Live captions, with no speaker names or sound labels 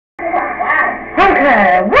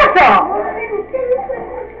What's up?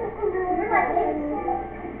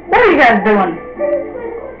 What are you guys doing?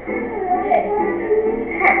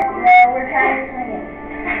 We're trying to swing it.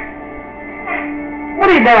 What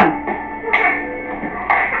are you doing?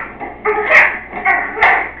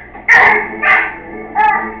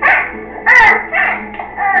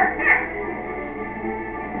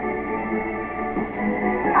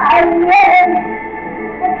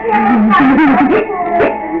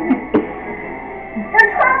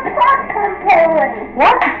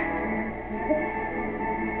 What?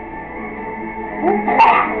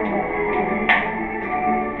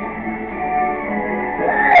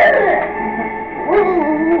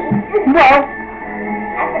 Well.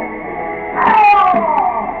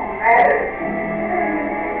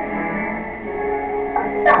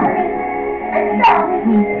 I'm sorry.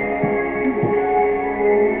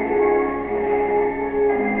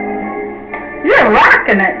 You're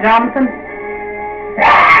rocking it, Jonathan.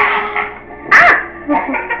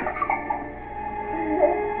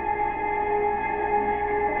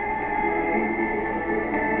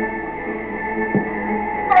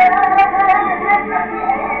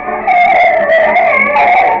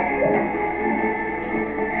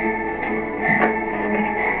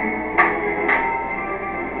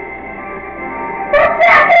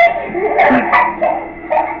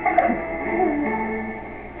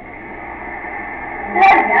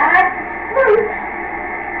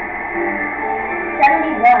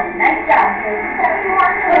 Nice job.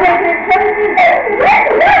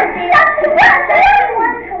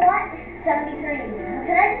 73.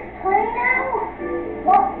 Can I just play now?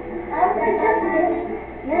 Well, I don't think that's good.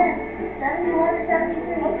 Yes, 71 to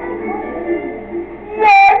 73.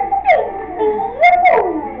 Yes,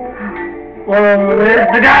 Whoa, there's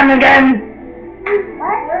the gun again.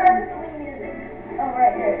 What? Where is the Wii music? Oh,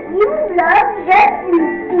 right there. You love Justin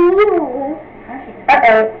Bieber.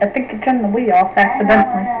 Uh-oh, I think you turned the Wii off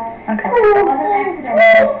accidentally. Okay.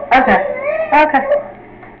 Okay. Okay.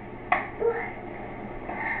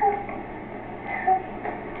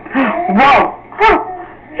 Whoa! Oh,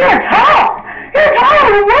 you're tall! You're taller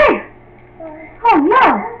than me! Oh no!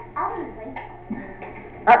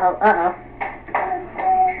 Uh-oh, uh-oh.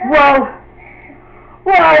 Whoa!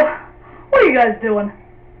 Whoa! What are you guys doing?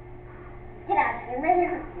 Get out of here,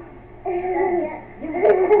 man.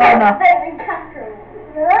 Oh no.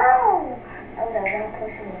 No! Oh no, don't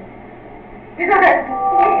push me.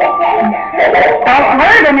 Don't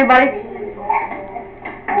hurt anybody.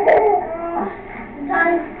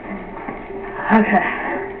 Okay.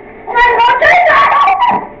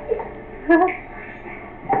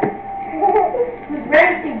 Who's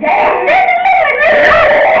ready to dance?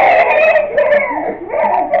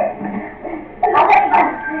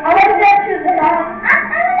 I'll let you choose the song.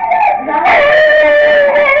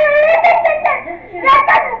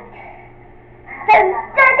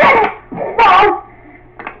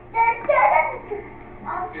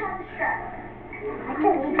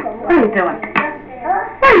 What are you doing?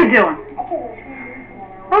 What are you doing?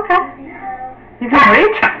 Okay. You can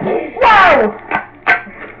reach? Whoa!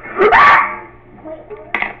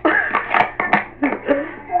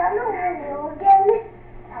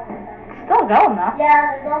 Still going though. Yeah,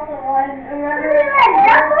 there's also one. Remember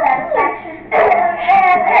Satisfaction?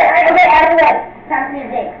 Okay, out of the way. Time for me to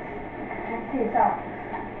dance. Let's see the song.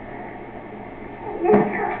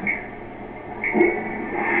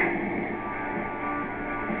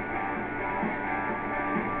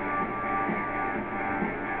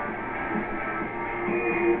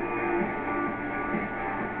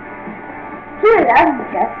 He loves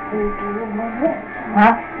Justin Bieber.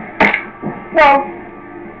 Huh? Well,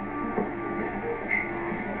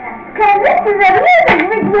 Because this is a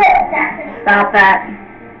music video. stop that.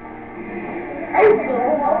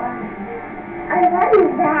 I love you,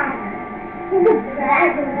 Dad. He's a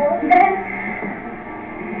bad wolf.